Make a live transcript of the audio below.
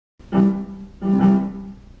Good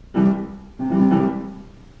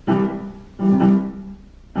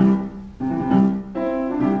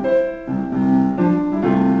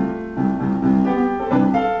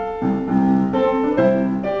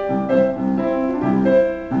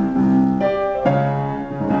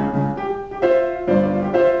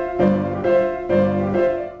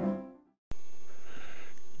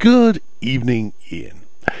evening, Ian.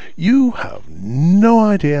 You have no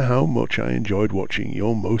idea how much I enjoyed watching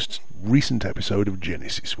your most recent episode of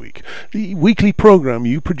Genesis Week, the weekly program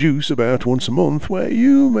you produce about once a month where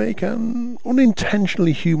you make an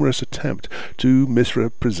unintentionally humorous attempt to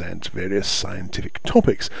misrepresent various scientific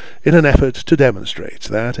topics in an effort to demonstrate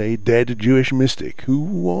that a dead Jewish mystic who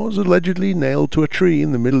was allegedly nailed to a tree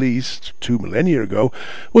in the Middle East 2 millennia ago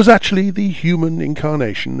was actually the human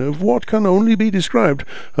incarnation of what can only be described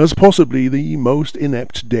as possibly the most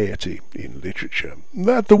inept deity in literature,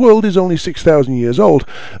 that the world is only 6,000 years old,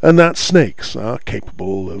 and that snakes are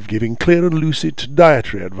capable of giving clear and lucid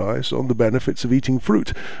dietary advice on the benefits of eating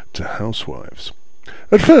fruit to housewives.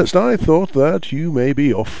 At first I thought that you may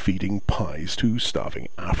be off feeding pies to starving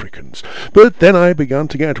Africans, but then I began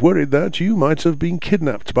to get worried that you might have been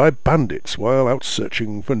kidnapped by bandits while out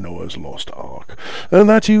searching for Noah's lost ark, and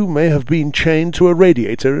that you may have been chained to a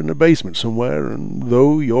radiator in a basement somewhere, and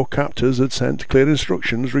though your captors had sent clear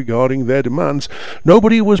instructions regarding their demands,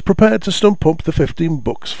 nobody was prepared to stump up the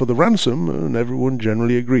 $15 for the ransom, and everyone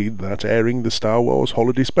generally agreed that airing the Star Wars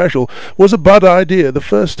Holiday Special was a bad idea the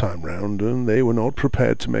first time round, and they were not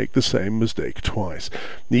prepared to make the same mistake twice,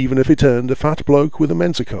 even if it earned a fat bloke with a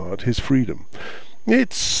Mensa card his freedom.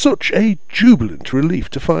 It's such a jubilant relief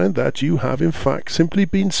to find that you have in fact simply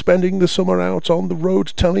been spending the summer out on the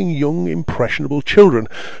road telling young impressionable children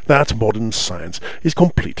that modern science is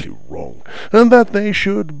completely wrong, and that they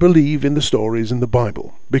should believe in the stories in the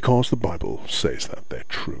Bible, because the Bible says that they're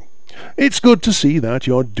true. It's good to see that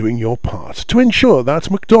you're doing your part to ensure that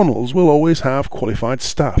McDonald's will always have qualified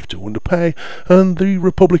staff to underpay and the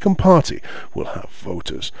Republican Party will have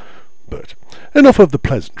voters. But enough of the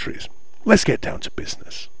pleasantries. Let's get down to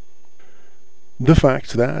business. The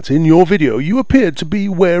fact that in your video you appeared to be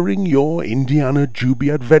wearing your Indiana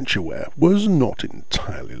Juby adventure wear was not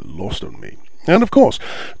entirely lost on me. And of course,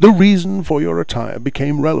 the reason for your attire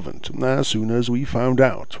became relevant as soon as we found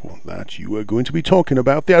out that you were going to be talking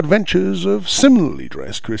about the adventures of similarly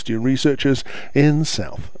dressed Christian researchers in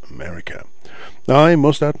South America. I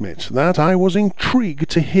must admit that I was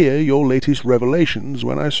intrigued to hear your latest revelations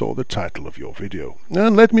when I saw the title of your video,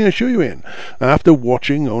 and let me assure you, Ian, after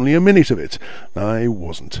watching only a minute of it, I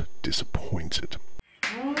wasn't disappointed.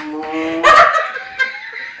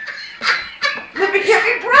 Let me get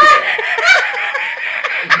me breath!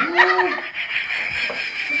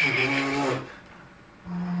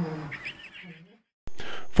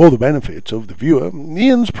 For the benefit of the viewer,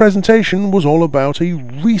 Ian's presentation was all about a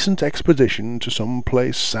recent expedition to some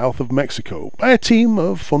place south of Mexico by a team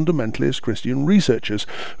of fundamentalist Christian researchers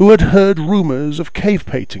who had heard rumours of cave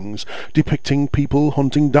paintings depicting people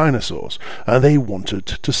hunting dinosaurs, and they wanted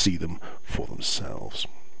to see them for themselves.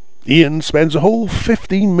 Ian spends a whole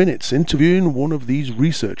 15 minutes interviewing one of these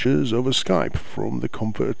researchers over Skype from the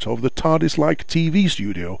comfort of the TARDIS-like TV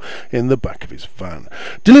studio in the back of his van,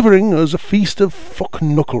 delivering us a feast of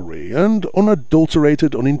fuck-knucklery and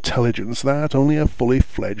unadulterated unintelligence that only a fully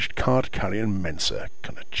fledged card-carrying Mensa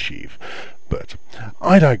can achieve. But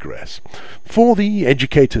I digress. For the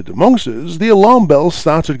educated amongst us, the alarm bells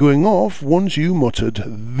started going off once you muttered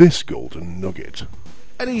this golden nugget.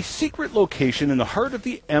 At a secret location in the heart of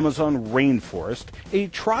the Amazon rainforest, a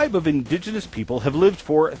tribe of indigenous people have lived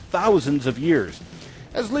for thousands of years.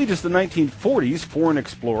 As late as the 1940s, foreign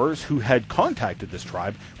explorers who had contacted this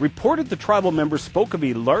tribe reported the tribal members spoke of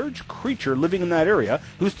a large creature living in that area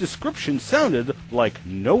whose description sounded like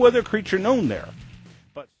no other creature known there.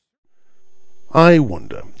 But I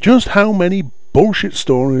wonder just how many bullshit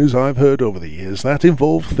stories I've heard over the years that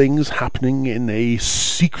involve things happening in a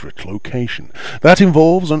secret location, that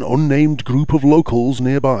involves an unnamed group of locals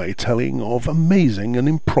nearby telling of amazing and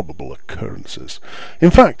improbable occurrences.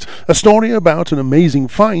 In fact, a story about an amazing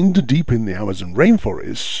find deep in the Amazon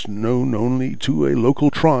rainforest, known only to a local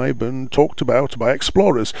tribe and talked about by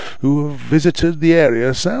explorers who have visited the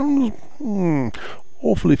area, sounds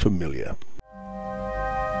awfully familiar.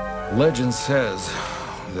 Legend says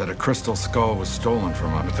that a crystal skull was stolen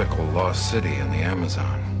from a mythical lost city in the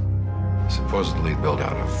Amazon, supposedly built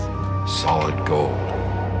out of solid gold,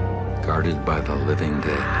 guarded by the living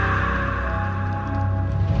dead.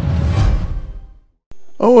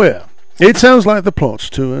 Oh yeah, it sounds like the plot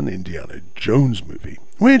to an Indiana Jones movie.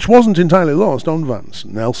 which wasn't entirely lost on Vance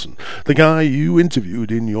Nelson, the guy you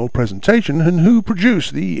interviewed in your presentation and who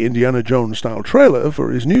produced the Indiana Jones-style trailer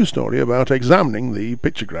for his new story about examining the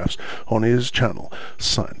pictographs on his channel,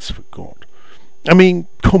 Science for God. I mean,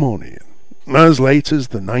 come on, Ian. As late as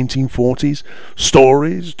the 1940s,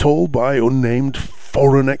 stories told by unnamed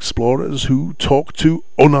foreign explorers who talked to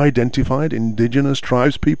unidentified indigenous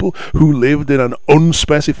tribespeople who lived in an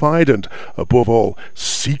unspecified and, above all,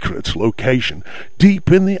 secret location deep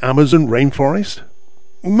in the Amazon rainforest.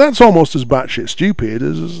 That's almost as batshit stupid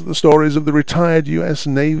as the stories of the retired US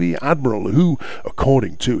Navy admiral who,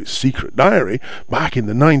 according to his secret diary, back in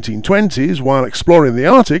the 1920s, while exploring the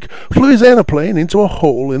Arctic, flew his aeroplane into a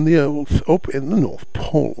hole in the earth up in the North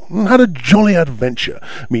Pole and had a jolly adventure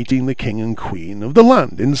meeting the king and queen of the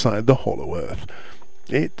land inside the hollow earth.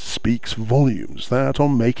 It speaks volumes that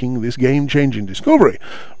on making this game-changing discovery,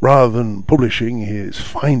 rather than publishing his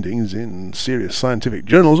findings in serious scientific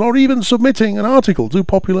journals or even submitting an article to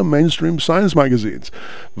popular mainstream science magazines,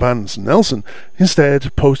 Vance Nelson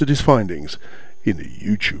instead posted his findings in a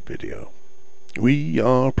YouTube video. We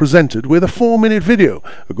are presented with a 4-minute video,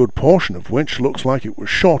 a good portion of which looks like it was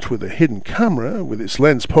shot with a hidden camera, with its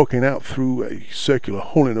lens poking out through a circular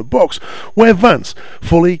hole in a box, where Vance,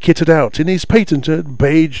 fully kitted out in his patented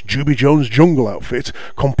beige Juby Jones jungle outfit,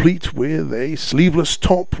 complete with a sleeveless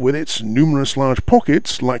top with its numerous large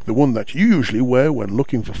pockets, like the one that you usually wear when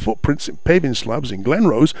looking for footprints in paving slabs in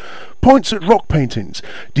Glenrose, points at rock paintings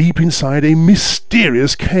deep inside a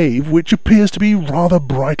mysterious cave which appears to be rather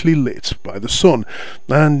brightly lit by the sun.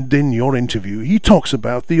 And in your interview he talks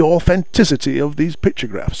about the authenticity of these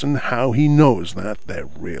pictographs and how he knows that they're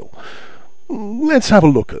real. Let's have a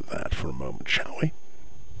look at that for a moment, shall we?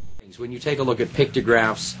 When you take a look at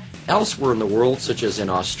pictographs elsewhere in the world, such as in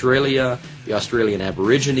Australia, the Australian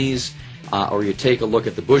Aborigines, or you take a look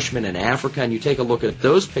at the Bushmen in Africa, and you take a look at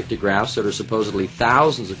those pictographs that are supposedly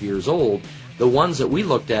thousands of years old, the ones that we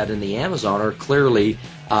looked at in the Amazon are clearly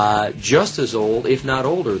just as old, if not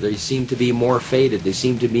older. They seem to be more faded. They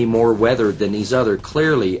seem to be more weathered than these other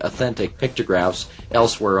clearly authentic pictographs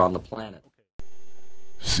elsewhere on the planet.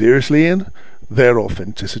 Seriously, Ian? Their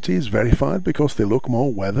authenticity is verified because they look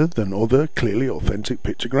more weathered than other clearly authentic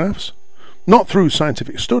pictographs? Not through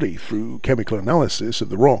scientific study, through chemical analysis of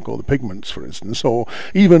the rock or the pigments, for instance, or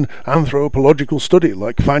even anthropological study,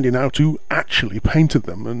 like finding out who actually painted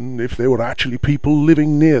them and if they were actually people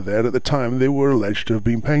living near there at the time they were alleged to have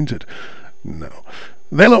been painted. No.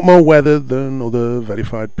 They look more weathered than other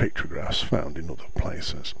verified pictographs found in other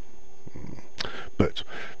places. But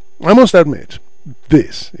I must admit,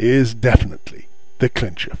 this is definitely the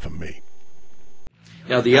clincher for me.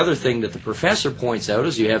 Now, the other thing that the professor points out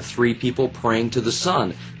is you have 3 people praying to the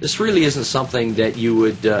sun. This really isn't something that you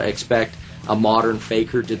would expect a modern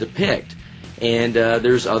faker to depict. And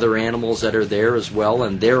there's other animals that are there as well,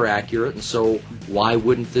 and they're accurate, and so why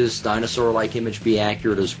wouldn't this dinosaur-like image be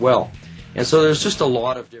accurate as well? And so there's just a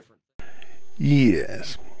lot of different...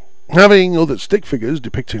 Yes. Having other stick figures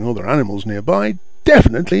depicting other animals nearby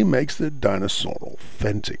definitely makes the dinosaur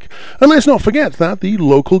authentic. And let's not forget that the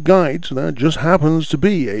local guide that just happens to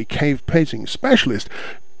be a cave painting specialist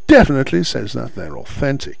definitely says that they're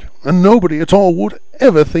authentic. And nobody at all would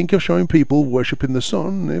ever think of showing people worshipping the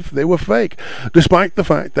sun if they were fake, despite the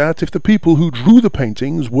fact that if the people who drew the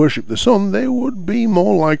paintings worshipped the sun, they would be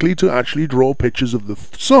more likely to actually draw pictures of the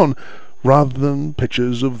sun rather than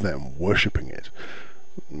pictures of them worshipping it.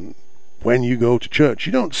 When you go to church,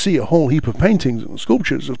 you don't see a whole heap of paintings and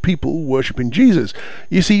sculptures of people worshipping Jesus.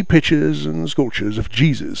 You see pictures and sculptures of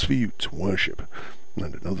Jesus for you to worship.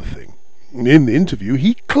 And another thing, in the interview,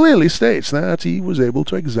 he clearly states that he was able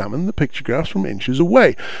to examine the pictographs from inches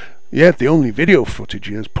away, yet the only video footage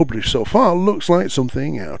he has published so far looks like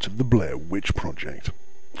something out of the Blair Witch Project.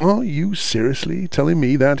 Are you seriously telling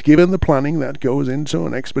me that, given the planning that goes into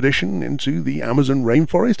an expedition into the Amazon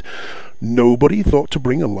rainforest, nobody thought to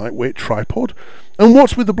bring a lightweight tripod? And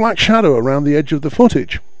what's with the black shadow around the edge of the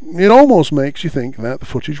footage? It almost makes you think that the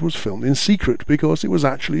footage was filmed in secret because it was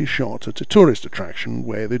actually shot at a tourist attraction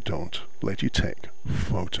where they don't let you take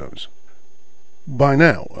photos. By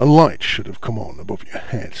now, a light should have come on above your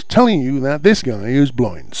head, telling you that this guy is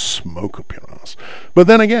blowing smoke up your ass. But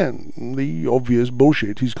then again, the obvious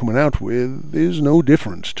bullshit he's coming out with is no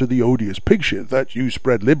different to the odious pig shit that you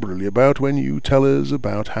spread liberally about when you tell us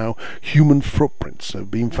about how human footprints have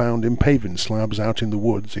been found in paving slabs out in the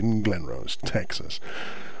woods in Glenrose, Texas.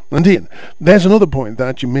 And Ian, there's another point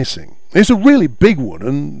that you're missing. It's a really big one,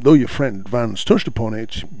 and though your friend Vance touched upon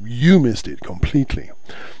it, you missed it completely.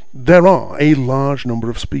 There are a large number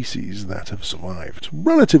of species that have survived,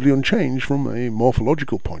 relatively unchanged from a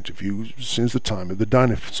morphological point of view since the time of the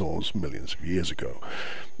dinosaurs millions of years ago.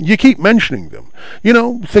 You keep mentioning them. You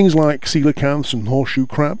know, things like coelacanths and horseshoe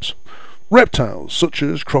crabs. Reptiles such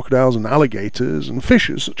as crocodiles and alligators, and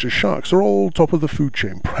fishes such as sharks are all top of the food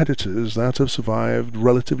chain predators that have survived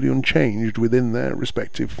relatively unchanged within their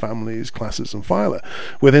respective families, classes and phyla,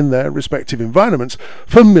 within their respective environments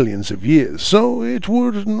for millions of years. So it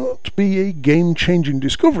would not be a game-changing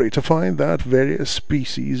discovery to find that various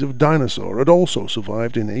species of dinosaur had also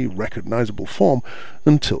survived in a recognizable form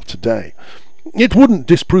until today. It wouldn't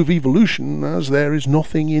disprove evolution, as there is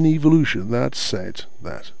nothing in evolution that said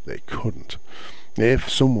that they couldn't. If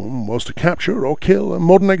someone was to capture or kill a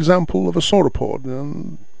modern example of a sauropod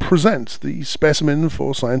and present the specimen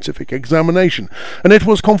for scientific examination, and it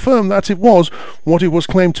was confirmed that it was what it was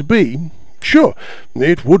claimed to be, sure,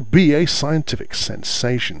 it would be a scientific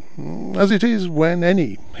sensation, as it is when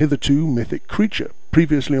any hitherto mythic creature,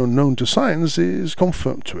 previously unknown to science, is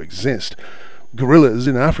confirmed to exist. Gorillas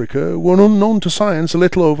in Africa were unknown to science a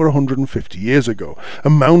little over 150 years ago,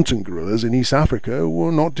 and mountain gorillas in East Africa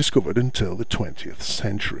were not discovered until the 20th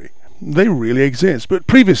century. They really exist, but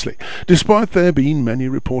previously, despite there being many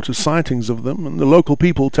reported sightings of them and the local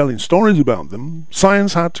people telling stories about them,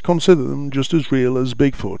 science had to consider them just as real as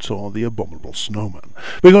Bigfoot or the abominable snowman,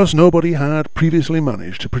 because nobody had previously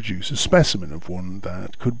managed to produce a specimen of one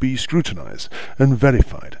that could be scrutinized and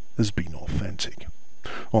verified as being authentic.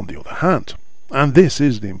 On the other hand, and this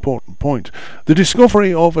is the important point, the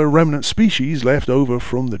discovery of a remnant species left over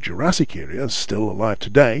from the Jurassic era still alive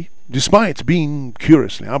today, despite being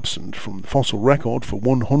curiously absent from the fossil record for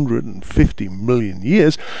 150 million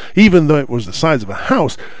years, even though it was the size of a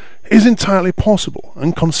house, is entirely possible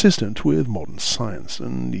and consistent with modern science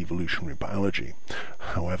and evolutionary biology.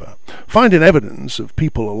 However, finding evidence of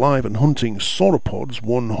people alive and hunting sauropods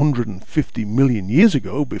 150 million years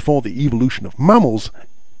ago before the evolution of mammals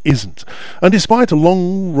isn't. And despite a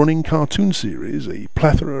long-running cartoon series, a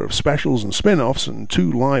plethora of specials and spin-offs, and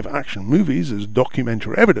 2 live-action movies as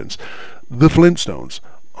documentary evidence, the Flintstones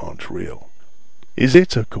aren't real. Is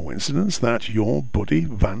it a coincidence that your buddy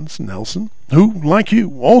Vance Nelson, who, like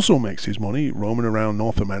you, also makes his money roaming around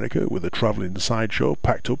North America with a travelling sideshow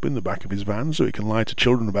packed up in the back of his van so he can lie to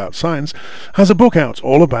children about science, has a book out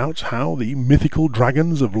all about how the mythical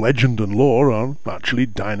dragons of legend and lore are actually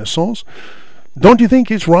dinosaurs? Don't you think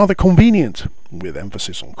it's rather convenient, with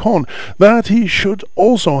emphasis on con, that he should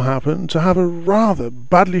also happen to have a rather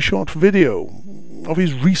badly shot video of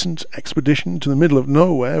his recent expedition to the middle of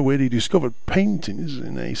nowhere where he discovered paintings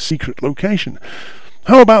in a secret location?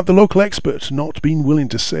 How about the local expert not being willing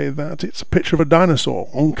to say that it's a picture of a dinosaur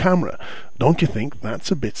on camera? Don't you think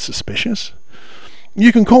that's a bit suspicious?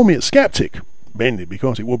 You can call me a skeptic, mainly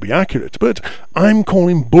because it would be accurate, but I'm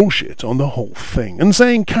calling bullshit on the whole thing, and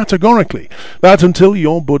saying categorically that until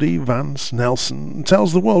your buddy Vance Nelson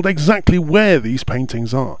tells the world exactly where these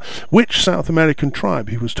paintings are, which South American tribe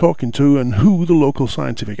he was talking to, and who the local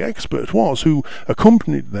scientific expert was who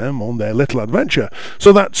accompanied them on their little adventure,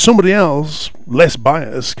 so that somebody else, less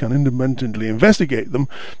biased, can independently investigate them,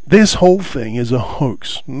 this whole thing is a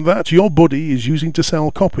hoax that your buddy is using to sell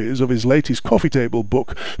copies of his latest coffee table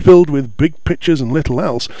book filled with big pictures and little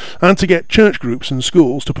else, and to get church groups and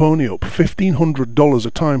schools to pony up $1,500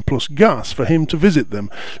 a time plus gas for him to visit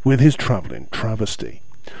them with his travelling travesty.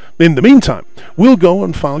 In the meantime, we'll go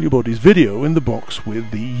and file your buddy's video in the box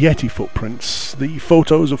with the Yeti footprints, the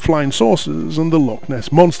photos of flying saucers and the Loch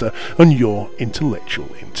Ness Monster, and your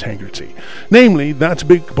intellectual integrity. Namely, that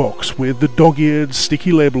big box with the dog-eared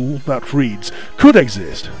sticky label that reads, "Could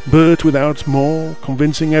exist, but without more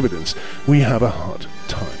convincing evidence, we have a hard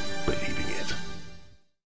time."